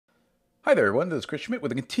Hi there, everyone. This is Chris Schmidt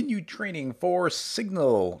with a continued training for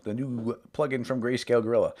Signal, the new plugin from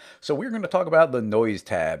Greyscalegorilla. So we're going to talk about the noise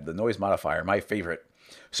tab, the noise modifier, my favorite.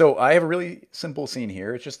 So I have a really simple scene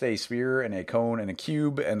here. It's just a sphere and a cone and a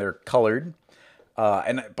cube, and they're colored.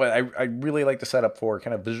 But I really like the setup for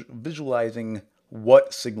kind of visualizing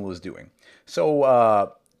what Signal is doing.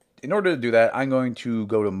 So in order to do that, I'm going to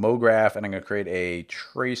go to MoGraph and I'm going to create a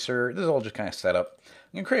tracer. This is all just kind of set up.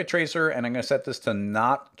 I'm going to create a tracer and I'm going to set this to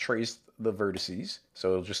not trace the vertices.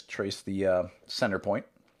 So it'll just trace the center point.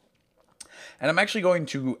 And I'm actually going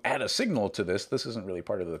to add a signal to this. This isn't really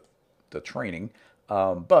part of the training.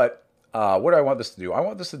 But what do I want this to do? I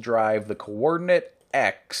want this to drive the coordinate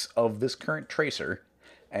X of this current tracer.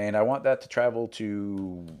 And I want that to travel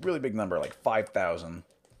to a really big number, like 5,000.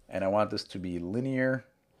 And I want this to be linear.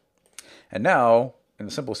 And now, in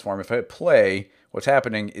the simplest form, if I hit play, what's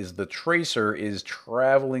happening is the tracer is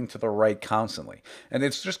traveling to the right constantly. And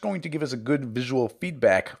it's just going to give us a good visual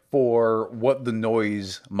feedback for what the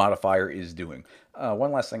noise modifier is doing.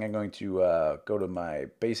 One last thing, I'm going to go to my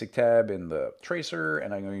basic tab in the tracer,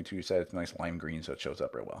 and I'm going to set it to nice lime green so it shows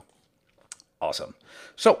up real well. Awesome.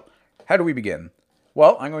 So, how do we begin?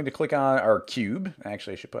 Well, I'm going to click on our cube.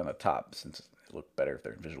 Actually, I should put it on the top since it look better if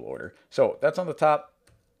they're in visual order. So, that's on the top.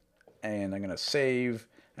 And I'm going to save.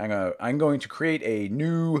 I'm going to create a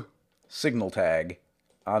new signal tag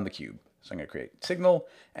on the cube. So I'm going to create signal.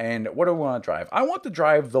 And what do I want to drive? I want to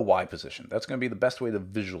drive the Y position. That's going to be the best way to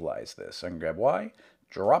visualize this. So I can grab Y,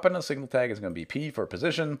 drop in a signal tag. It's going to be P for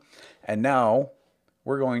position. And now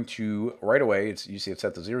we're going to, right away, you see it's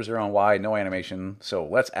set to 0, 0 on Y, no animation. So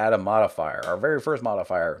let's add a modifier. Our very first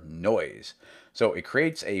modifier, noise. So it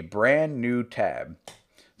creates a brand new tab.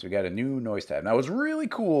 So we got a new noise tab. Now what's really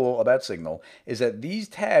cool about Signal is that these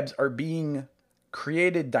tabs are being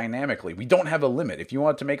created dynamically. We don't have a limit. If you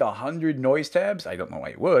want to make 100 noise tabs, I don't know why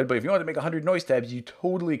you would, but if you want to make 100 noise tabs, you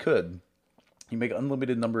totally could. You make an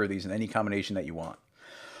unlimited number of these in any combination that you want.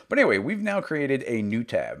 But anyway, we've now created a new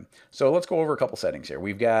tab. So let's go over a couple settings here.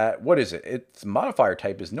 We've got, what is it? Its modifier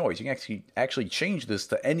type is noise. You can actually change this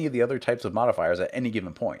to any of the other types of modifiers at any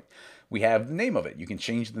given point. We have the name of it. You can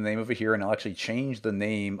change the name of it here, and I'll actually change the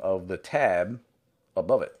name of the tab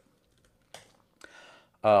above it.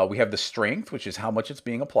 We have the strength, which is how much it's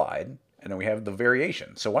being applied, and then we have the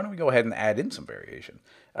variation. So why don't we go ahead and add in some variation?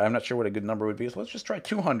 I'm not sure what a good number would be, so let's just try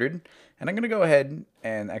 200, and I'm going to go ahead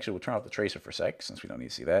and actually we'll turn off the tracer for a sec, since we don't need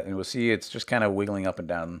to see that, and we'll see it's just kind of wiggling up and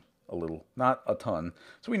down a little, not a ton.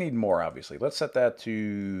 So we need more, obviously. Let's set that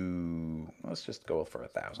to, let's just go for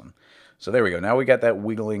 1,000. So there we go. Now we got that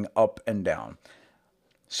wiggling up and down.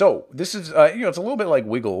 So this is, it's a little bit like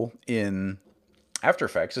wiggle in After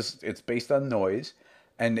Effects. It's based on noise,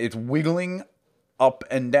 and it's wiggling up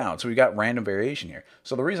and down. So we got random variation here.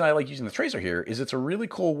 So the reason I like using the tracer here is it's a really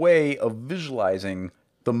cool way of visualizing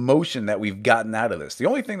the motion that we've gotten out of this. The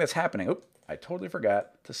only thing that's happening, I totally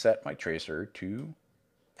forgot to set my tracer to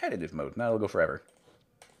additive mode. Now it'll go forever.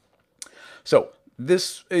 So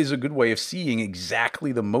this is a good way of seeing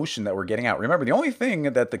exactly the motion that we're getting out. Remember, the only thing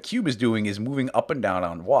that the cube is doing is moving up and down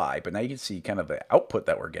on Y, but now you can see kind of the output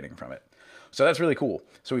that we're getting from it. So that's really cool.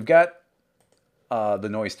 So we've got the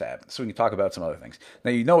noise tab, so we can talk about some other things.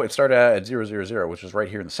 Now, you know it started out at 0, 0, 0, which is right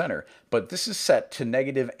here in the center, but this is set to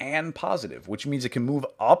negative and positive, which means it can move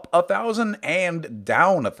up 1,000 and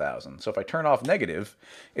down 1,000. So if I turn off negative,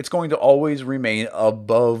 it's going to always remain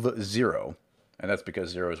above 0, and that's because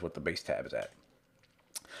 0 is what the base tab is at.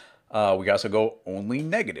 We can also go only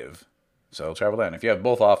negative, so it'll travel down. If you have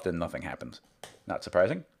both off, then nothing happens. Not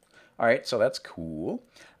surprising. All right, so that's cool.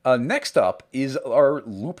 Next up is our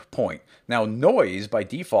loop point. Now, noise, by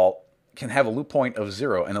default, can have a loop point of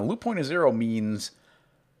 0. And a loop point of 0 means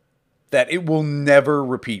that it will never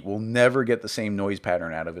repeat. We'll never get the same noise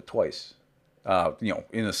pattern out of it twice,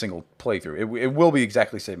 in a single playthrough. It will be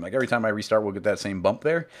exactly the same. Like every time I restart, we'll get that same bump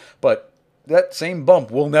there. But that same bump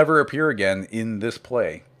will never appear again in this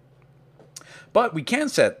play. But we can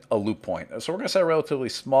set a loop point. So we're going to set a relatively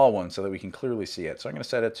small one so that we can clearly see it. So I'm going to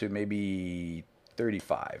set it to maybe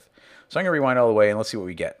 35. So I'm going to rewind all the way and let's see what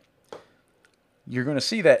we get. You're going to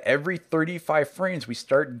see that every 35 frames we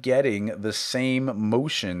start getting the same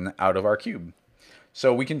motion out of our cube.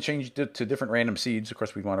 So we can change it to different random seeds. Of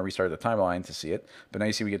course, we want to restart the timeline to see it. But now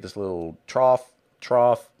you see we get this little trough,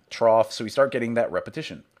 trough, trough. So we start getting that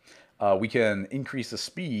repetition. We can increase the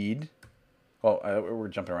speed. Well, we're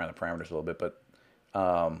jumping around the parameters a little bit, but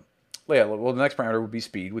yeah, well, the next parameter would be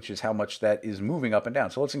speed, which is how much that is moving up and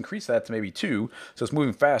down. So let's increase that to maybe 2, so it's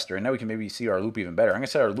moving faster, and now we can maybe see our loop even better. I'm going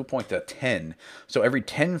to set our loop point to 10. So every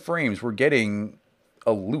 10 frames, we're getting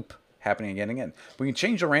a loop happening again and again. We can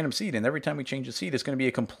change the random seed, and every time we change the seed, it's going to be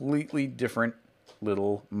a completely different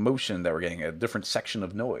little motion that we're getting, a different section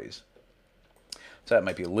of noise. So that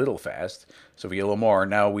might be a little fast. So if we get a little more,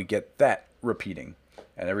 now we get that repeating.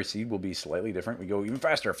 And every seed will be slightly different. We go even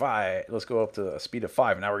faster, 5. Let's go up to a speed of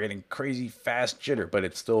 5. Now we're getting crazy fast jitter, but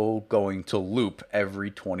it's still going to loop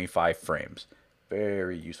every 25 frames.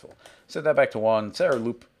 Very useful. Set that back to 1. Set our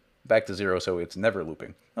loop back to 0, so it's never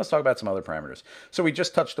looping. Let's talk about some other parameters. So we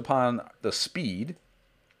just touched upon the speed.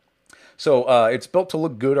 So it's built to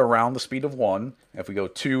look good around the speed of 1. If we go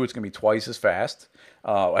 2, it's going to be twice as fast.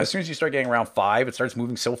 As soon as you start getting around 5, it starts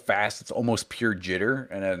moving so fast, it's almost pure jitter.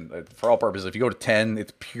 And then for all purposes, if you go to 10,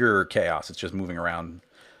 it's pure chaos. It's just moving around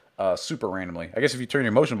super randomly. I guess if you turn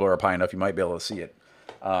your motion blur up high enough, you might be able to see it.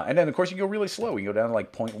 And then, of course, you go really slow. You can go down to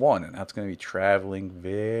like 0.1, and that's going to be traveling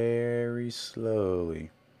very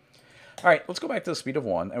slowly. All right, let's go back to the speed of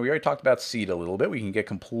 1. And we already talked about seed a little bit. We can get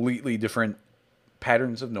completely different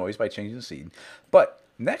patterns of noise by changing the seed. But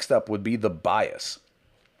next up would be the bias.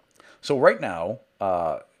 So right now,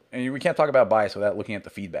 and we can't talk about bias without looking at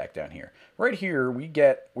the feedback down here. Right here,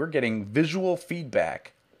 we're getting visual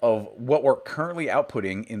feedback of what we're currently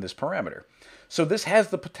outputting in this parameter. So this has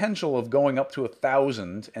the potential of going up to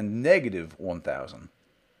 1,000 and negative 1,000.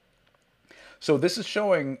 So this is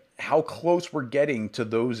showing how close we're getting to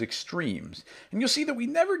those extremes. And you'll see that we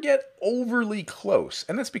never get overly close.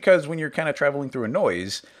 And that's because when you're kind of traveling through a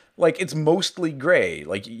noise, like it's mostly gray.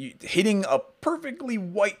 Like hitting a perfectly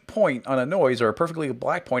white point on a noise or a perfectly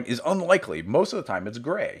black point is unlikely. Most of the time it's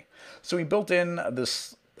gray. So we built in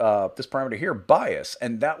this parameter here, bias,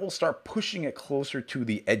 and that will start pushing it closer to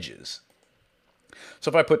the edges. So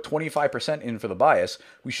if I put 25% in for the bias,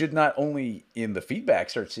 we should not only in the feedback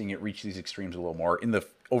start seeing it reach these extremes a little more.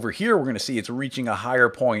 Over here, we're going to see it's reaching a higher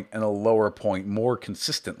point and a lower point more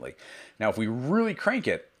consistently. Now, if we really crank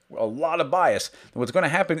it, a lot of bias, then what's going to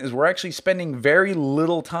happen is we're actually spending very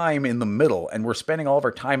little time in the middle, and we're spending all of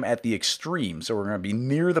our time at the extreme. So we're going to be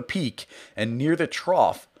near the peak and near the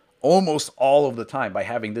trough almost all of the time by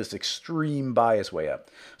having this extreme bias way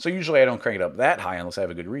up. So usually I don't crank it up that high unless I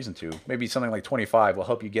have a good reason to. Maybe something like 25 will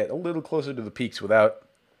help you get a little closer to the peaks without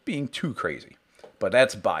being too crazy. But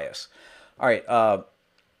that's bias. All right,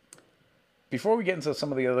 before we get into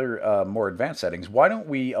some of the other more advanced settings, why don't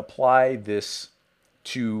we apply this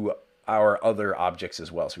to our other objects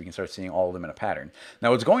as well, so we can start seeing all of them in a pattern. Now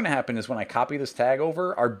what's going to happen is when I copy this tag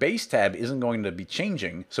over, our base tab isn't going to be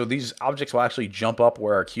changing, so these objects will actually jump up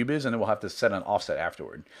where our cube is, and then we'll have to set an offset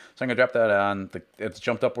afterward. So I'm going to drop that on, it's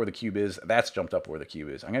jumped up where the cube is, that's jumped up where the cube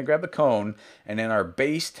is. I'm going to grab the cone, and in our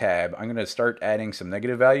base tab, I'm going to start adding some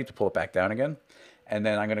negative value to pull it back down again. And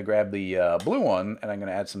then I'm going to grab the blue one, and I'm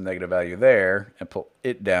going to add some negative value there, and pull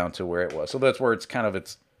it down to where it was. So that's where it's kind of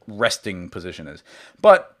its resting position is.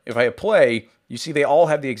 But if I hit play, you see they all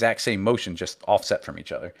have the exact same motion, just offset from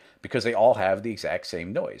each other, because they all have the exact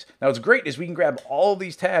same noise. Now what's great is we can grab all of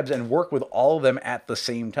these tabs and work with all of them at the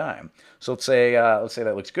same time. So let's say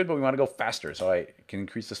that looks good, but we want to go faster. So I can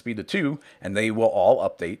increase the speed to 2, and they will all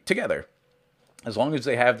update together. As long as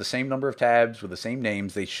they have the same number of tabs with the same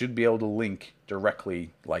names, they should be able to link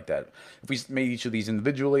directly like that. If we made each of these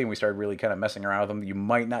individually and we started really kind of messing around with them, you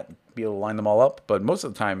might not be able to line them all up, but most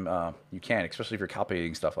of the time you can, especially if you're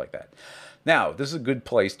copying stuff like that. Now, this is a good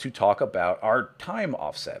place to talk about our time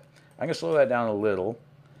offset. I'm going to slow that down a little,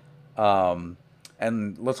 and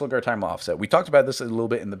let's look at our time offset. We talked about this a little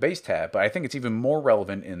bit in the base tab, but I think it's even more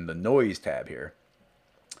relevant in the noise tab here.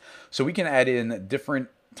 So we can add in different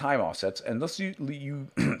time offsets, and let's use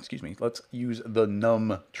let's use the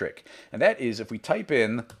num trick. And that is, if we type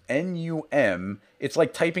in num, it's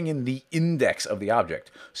like typing in the index of the object.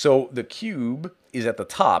 So the cube is at the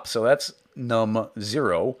top, so that's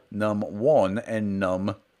num0, num1, and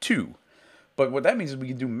num2. But what that means is we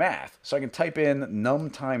can do math. So I can type in num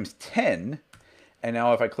times 10, and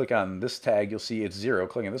now if I click on this tag, you'll see it's 0.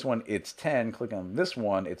 Click on this one, it's 10. Click on this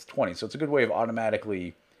one, it's 20. So it's a good way of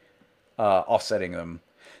automatically offsetting them.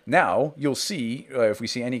 Now, you'll see, if we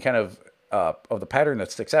see any kind of the pattern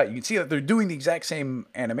that sticks out, you can see that they're doing the exact same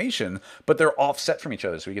animation, but they're offset from each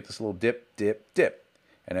other. So we get this little dip, dip, dip,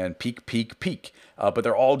 and then peak, peak, peak. But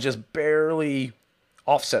they're all just barely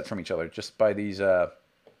offset from each other just by these time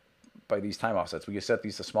offsets. We can set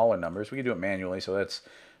these to smaller numbers. We can do it manually, so that's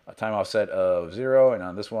a time offset of 0, and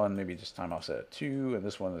on this one, maybe just time offset of 2, and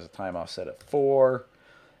this one is a time offset of 4.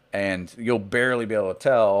 And you'll barely be able to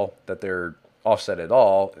tell that they're offset at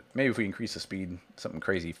all. Maybe if we increase the speed, something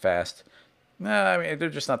crazy fast. Nah, I mean, they're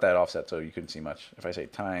just not that offset, so you couldn't see much. If I say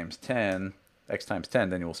times 10, x times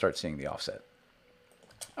 10, then you will start seeing the offset.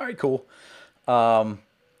 All right, cool.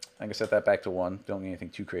 I can set that back to 1. Don't need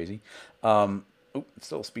anything too crazy. It's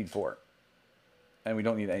still speed 4. And we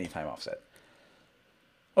don't need any time offset.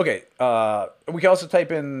 Okay, we can also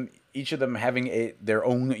type in each of them having their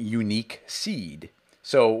own unique seed.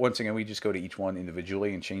 So once again, we just go to each one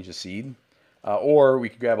individually and change the seed. Or we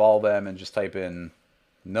could grab all of them and just type in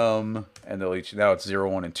num, and they'll each, now it's 0,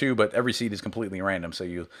 1, and 2, but every seed is completely random, so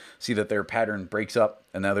you see that their pattern breaks up,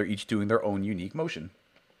 and now they're each doing their own unique motion.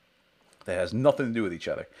 That has nothing to do with each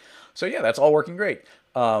other. So yeah, that's all working great.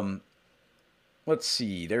 Let's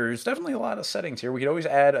see, there's definitely a lot of settings here. We could always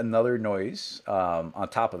add another noise on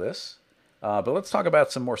top of this. But let's talk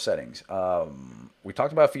about some more settings. We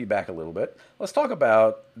talked about feedback a little bit. Let's talk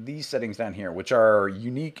about these settings down here, which are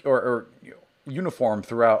unique or uniform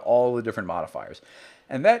throughout all the different modifiers.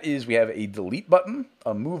 And that is, we have a delete button,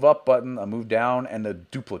 a move up button, a move down, and a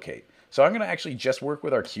duplicate. So I'm going to actually just work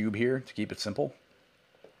with our cube here to keep it simple.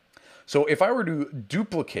 So if I were to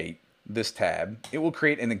duplicate this tab, it will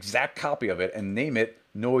create an exact copy of it and name it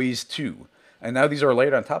noise 2. And now these are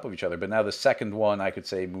layered on top of each other, but now the second one I could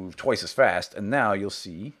say move twice as fast, and now you'll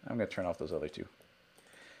see, I'm going to turn off those other two.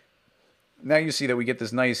 Now you see that we get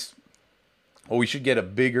this nice, well, we should get a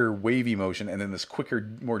bigger wavy motion and then this quicker,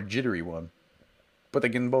 more jittery one. But they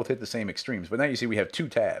can both hit the same extremes. But now you see we have 2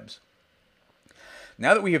 tabs.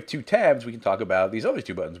 Now that we have 2 tabs, we can talk about these other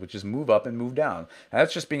 2 buttons, which is move up and move down. And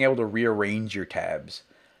that's just being able to rearrange your tabs.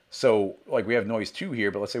 So, like, we have noise 2 here,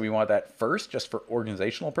 but let's say we want that first, just for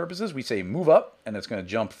organizational purposes. We say move up, and it's going to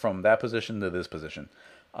jump from that position to this position.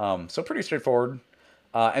 So pretty straightforward.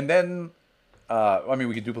 And then, I mean,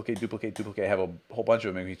 we could duplicate, have a whole bunch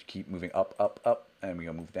of them, and we keep moving up, up, up, and we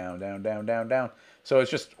go move down, down, down, down, down. So it's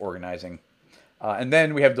just organizing. And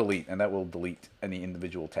then we have delete, and that will delete any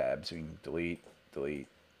individual tabs. So we can delete, delete,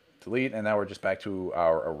 delete, and now we're just back to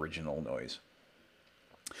our original noise.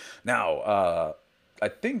 Now, I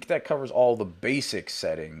think that covers all the basic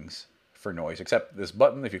settings for noise, except this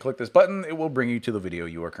button. If you click this button, it will bring you to the video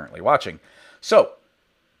you are currently watching. So,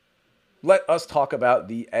 let us talk about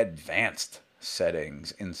the advanced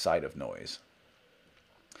settings inside of noise.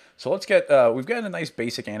 So let's get, we've got a nice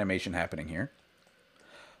basic animation happening here.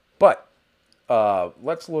 But,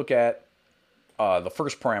 let's look at the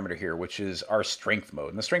first parameter here, which is our strength mode.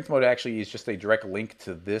 And the strength mode actually is just a direct link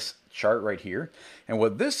to this chart right here. And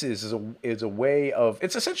what this is a way of,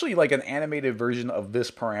 it's essentially like an animated version of this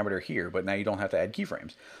parameter here, but now you don't have to add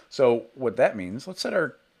keyframes. So what that means, let's set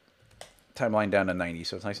our timeline down to 90,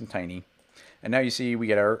 so it's nice and tiny. And now you see we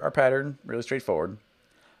get our pattern, really straightforward.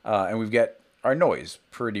 And we've got our noise,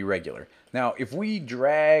 pretty regular. Now, if we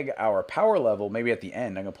drag our power level, maybe at the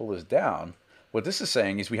end, I'm going to pull this down. What this is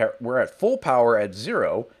saying is we're at full power at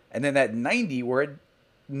 0, and then at 90, we're at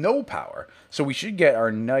no power. So we should get our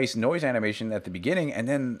nice noise animation at the beginning, and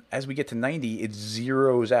then as we get to 90, it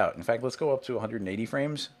zeroes out. In fact, let's go up to 180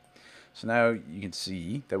 frames. So now you can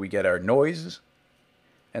see that we get our noise,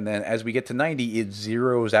 and then as we get to 90, it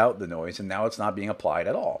zeroes out the noise, and now it's not being applied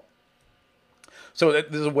at all. So this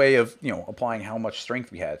is a way of, applying how much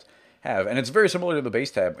strength we have. And it's very similar to the bass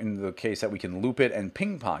tab in the case that we can loop it and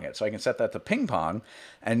ping pong it. So I can set that to ping pong,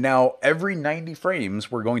 and now every 90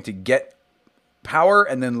 frames we're going to get power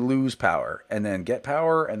and then lose power, and then get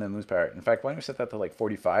power and then lose power. In fact, why don't we set that to like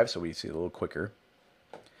 45 so we see it a little quicker.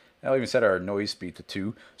 Now we even set our noise speed to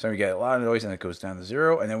 2, so we get a lot of noise and it goes down to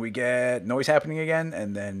 0, and then we get noise happening again,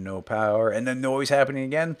 and then no power, and then noise happening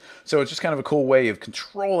again. So it's just kind of a cool way of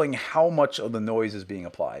controlling how much of the noise is being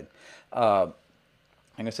applied.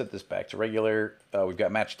 I'm going to set this back to regular. We've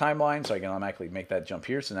got match timeline, so I can automatically make that jump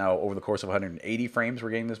here. So now over the course of 180 frames,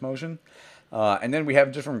 we're getting this motion. And then we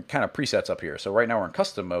have different kind of presets up here. So right now we're in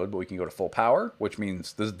custom mode, but we can go to full power, which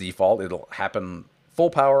means this is default. It'll happen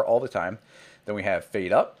full power all the time. Then we have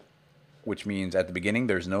fade up, which means at the beginning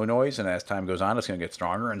there's no noise, and as time goes on, it's going to get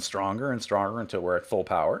stronger and stronger and stronger until we're at full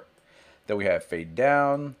power. Then we have fade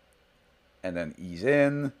down, and then ease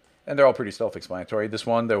in. And they're all pretty self-explanatory. This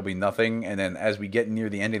one, there will be nothing. And then as we get near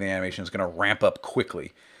the end of the animation, it's going to ramp up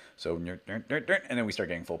quickly. So, and then we start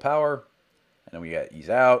getting full power. And then we got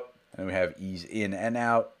ease out. And then we have ease in and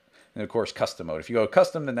out. And, of course, custom mode. If you go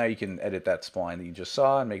custom, then now you can edit that spline that you just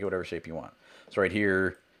saw and make it whatever shape you want. So right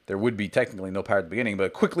here, there would be technically no power at the beginning, but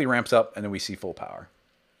it quickly ramps up, and then we see full power.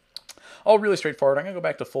 All really straightforward. I'm going to go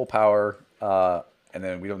back to full power, and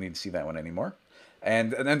then we don't need to see that one anymore.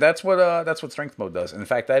 And then that's what strength mode does. And in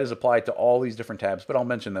fact, that is applied to all these different tabs, but I'll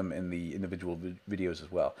mention them in the individual videos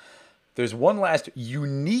as well. There's one last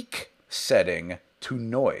unique setting to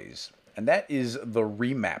noise, and that is the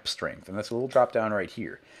remap strength. And that's a little drop down right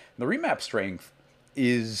here. And the remap strength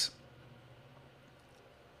is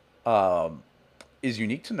is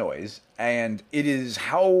unique to noise, and it is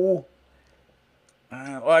how.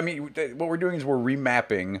 Well, I mean, what we're doing is we're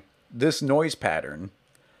remapping this noise pattern.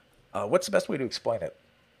 What's the best way to explain it?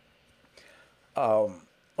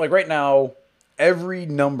 Like right now, every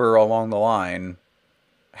number along the line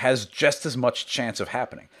has just as much chance of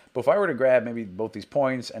happening. But if I were to grab maybe both these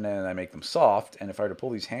points and then I make them soft, and if I were to pull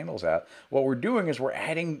these handles out, what we're doing is we're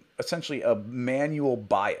adding essentially a manual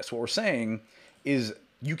bias. What we're saying is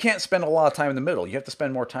you can't spend a lot of time in the middle. You have to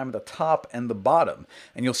spend more time at the top and the bottom.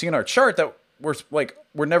 And you'll see in our chart that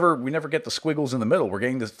we never get the squiggles in the middle. We're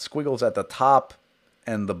getting the squiggles at the top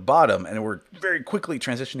and the bottom, and we're very quickly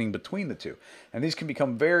transitioning between the two. And these can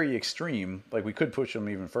become very extreme. Like we could push them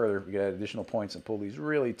even further. We could add additional points and pull these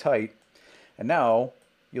really tight. And now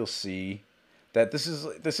you'll see that this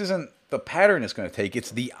isn't the pattern it's going to take.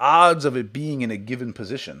 It's the odds of it being in a given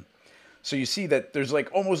position. So you see that there's like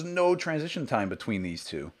almost no transition time between these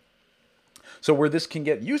two. So where this can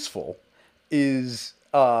get useful is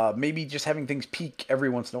maybe just having things peak every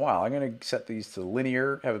once in a while. I'm going to set these to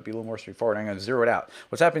linear, have it be a little more straightforward. I'm going to zero it out.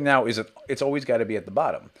 What's happening now is it's always got to be at the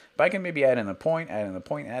bottom. But I can maybe add in a point,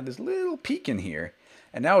 add this little peak in here.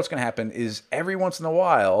 And now what's going to happen is every once in a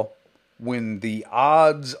while, when the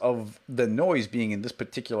odds of the noise being in this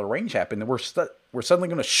particular range happen, we're suddenly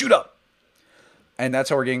going to shoot up. And that's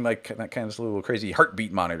how we're getting like that kind of little crazy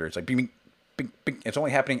heartbeat monitor. It's like bing, bing, bing. It's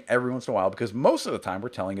only happening every once in a while because most of the time we're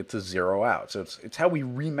telling it to zero out. So it's how we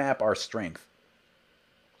remap our strength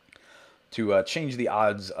to change the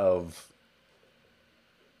odds of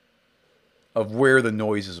where the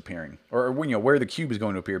noise is appearing, or where the cube is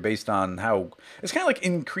going to appear based on how it's kind of like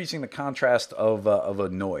increasing the contrast of a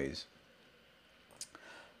noise.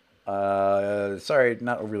 Sorry,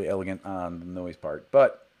 not overly elegant on the noise part,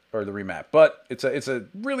 or the remap, but it's a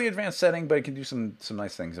really advanced setting, but it can do some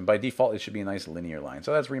nice things. And by default, it should be a nice linear line.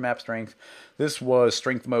 So that's remap strength. This was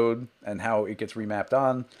strength mode and how it gets remapped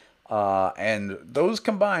on. And those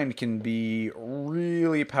combined can be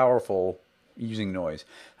really powerful using noise.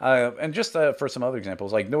 And just for some other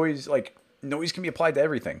examples, like noise can be applied to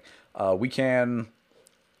everything. We can.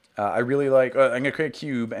 I really like, I'm going to create a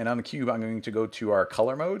cube, and on the cube, I'm going to go to our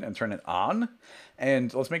color mode and turn it on.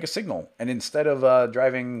 And let's make a signal. And instead of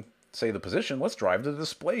driving, say, the position, let's drive the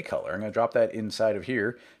display color. I'm going to drop that inside of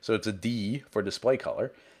here. So it's a D for display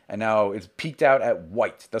color. And now it's peaked out at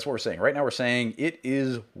white. That's what we're saying. Right now we're saying it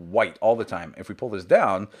is white all the time. If we pull this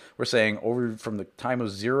down, we're saying over from the time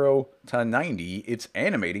of 0 to 90, it's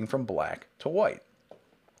animating from black to white.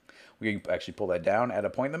 We can actually pull that down at a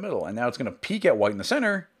point in the middle. And now it's going to peak at white in the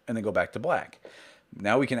center and then go back to black.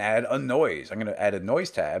 Now we can add a noise. I'm going to add a noise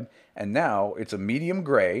tab. And now it's a medium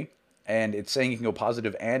gray. And it's saying you can go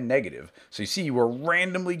positive and negative. So you see we're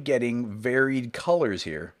randomly getting varied colors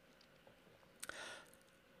here.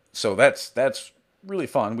 So that's really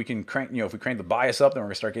fun. We can crank, if we crank the bias up, then we're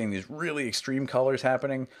going to start getting these really extreme colors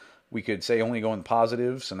happening. We could say only go in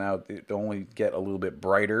positive. So now it only get a little bit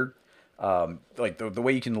brighter. Like the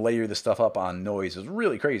way you can layer this stuff up on noise is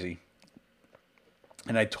really crazy.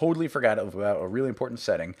 And I totally forgot about a really important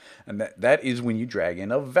setting, and that is when you drag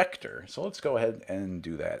in a vector. So let's go ahead and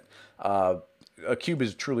do that. A cube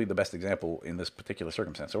is truly the best example in this particular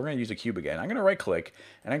circumstance. So we're going to use a cube again. I'm going to right click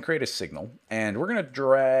and then create a signal, and we're going to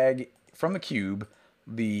drag from the cube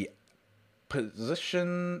the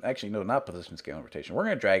position, actually no, not position, scale, and rotation. We're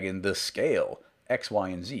going to drag in the scale, X, Y,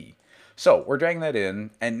 and Z. So we're dragging that in,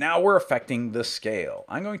 and now we're affecting the scale.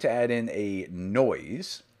 I'm going to add in a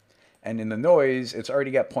noise, and in the noise, it's already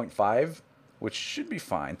got 0.5, which should be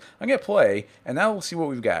fine. I'm going to play, and now we'll see what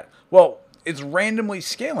we've got. Well, it's randomly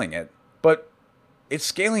scaling it, but it's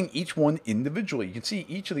scaling each one individually. You can see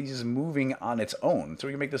each of these is moving on its own. So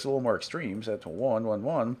we can make this a little more extreme, set to 1, 1,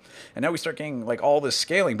 1. And now we start getting like all this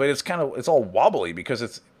scaling, but it's all wobbly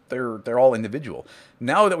because they're all individual.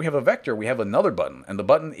 Now that we have a vector, we have another button, and the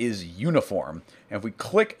button is uniform. And if we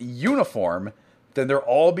click uniform, then they're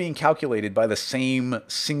all being calculated by the same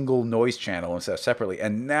single noise channel instead of separately.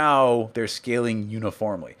 And now they're scaling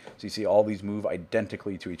uniformly. So you see all these move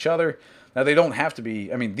identically to each other. Now they don't have to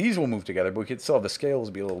be, I mean, these will move together, but we could still have the scales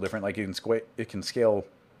be a little different. Like it can scale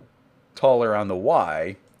taller on the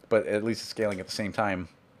Y, but at least it's scaling at the same time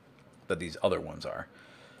that these other ones are.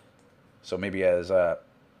 So maybe as,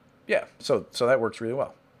 yeah, so that works really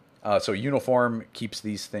well. So uniform keeps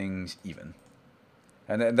these things even.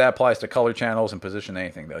 And that applies to color channels and position,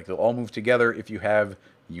 anything. Like they'll all move together if you have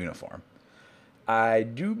uniform. I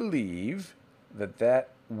do believe that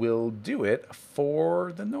will do it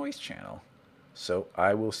for the noise channel. So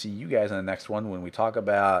I will see you guys in the next one when we talk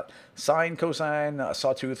about sine, cosine,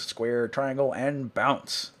 sawtooth, square, triangle, and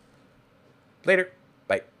bounce. Later.